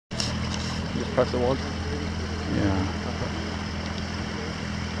press it once. Yeah.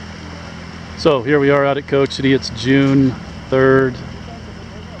 So here we are out at Cochiti. It's June 3rd,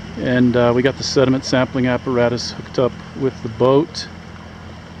 and we got the sediment sampling apparatus hooked up with the boat,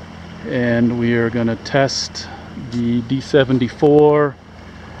 and we are going to test the D74,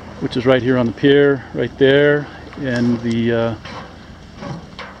 which is right here on the pier, right there, and the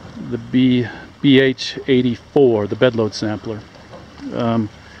BH84, the bedload sampler.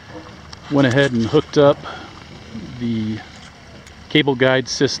 Went ahead and hooked up the cable guide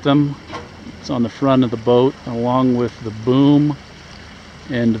system. It's on the front of the boat, along with the boom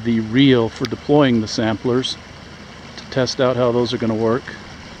and the reel for deploying the samplers, to test out how those are going to work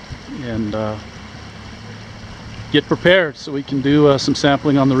and get prepared so we can do some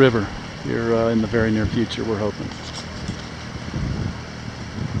sampling on the river here in the very near future, we're hoping.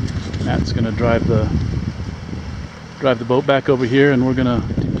 Matt's going to drive the boat back over here, and we're going to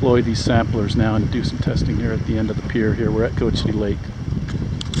deploy these samplers now and do some testing here at the end of the pier here. We're at Cochiti Lake.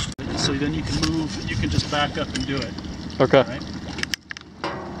 So then you can move, you can just back up and do it. Okay.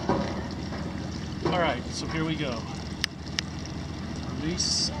 All right, so here we go.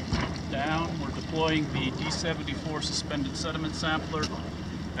 Release down. We're deploying the D74 suspended sediment sampler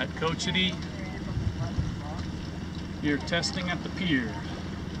at Cochiti. We're testing at the pier.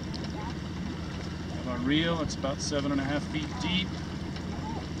 Have our reel, it's about 7.5 feet deep.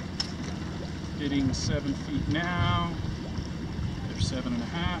 Hitting 7 feet now. There's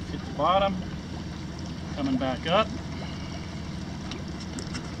 7.5, hit the bottom. Coming back up.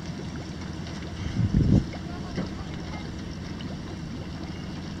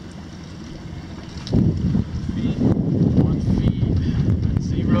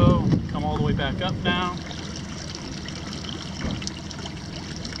 Back up now.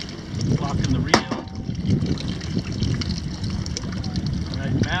 Locking the reel. All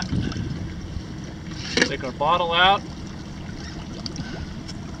right, Matt. Take our bottle out.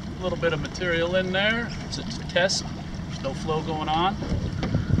 A little bit of material in there. It's a test. There's no flow going on.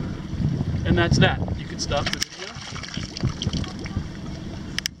 And that's that. You can stop the video.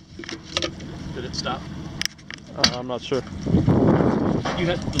 Did it stop? I'm not sure. You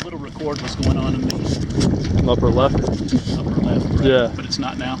had the little record was going on in the Upper left? upper left, right? Yeah. But it's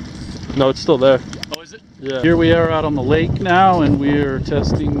not now. No, it's still there. Oh, is it? Yeah. Here we are out on the lake now, and we're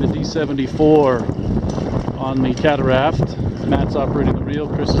testing the D74 on the Cataraft. Matt's operating the reel.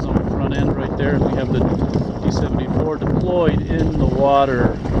 Chris is on the front end right there, and we have the D74 deployed in the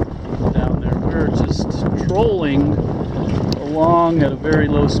water down there. We're just trolling along at a very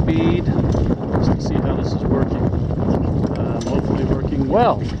low speed just to see how this is working. Hopefully working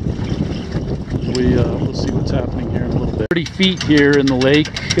well. We'll see what's happening here in a little bit. 30 feet here in the lake,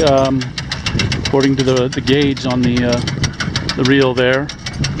 according to the gauge on the reel there.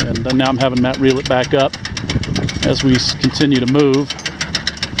 And now I'm having Matt reel it back up as we continue to move.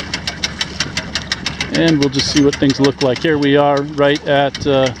 And we'll just see what things look like. Here we are right at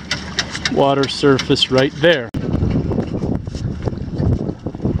water surface right there.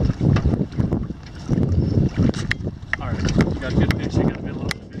 Got a good picture, got a good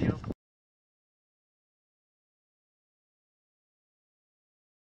look.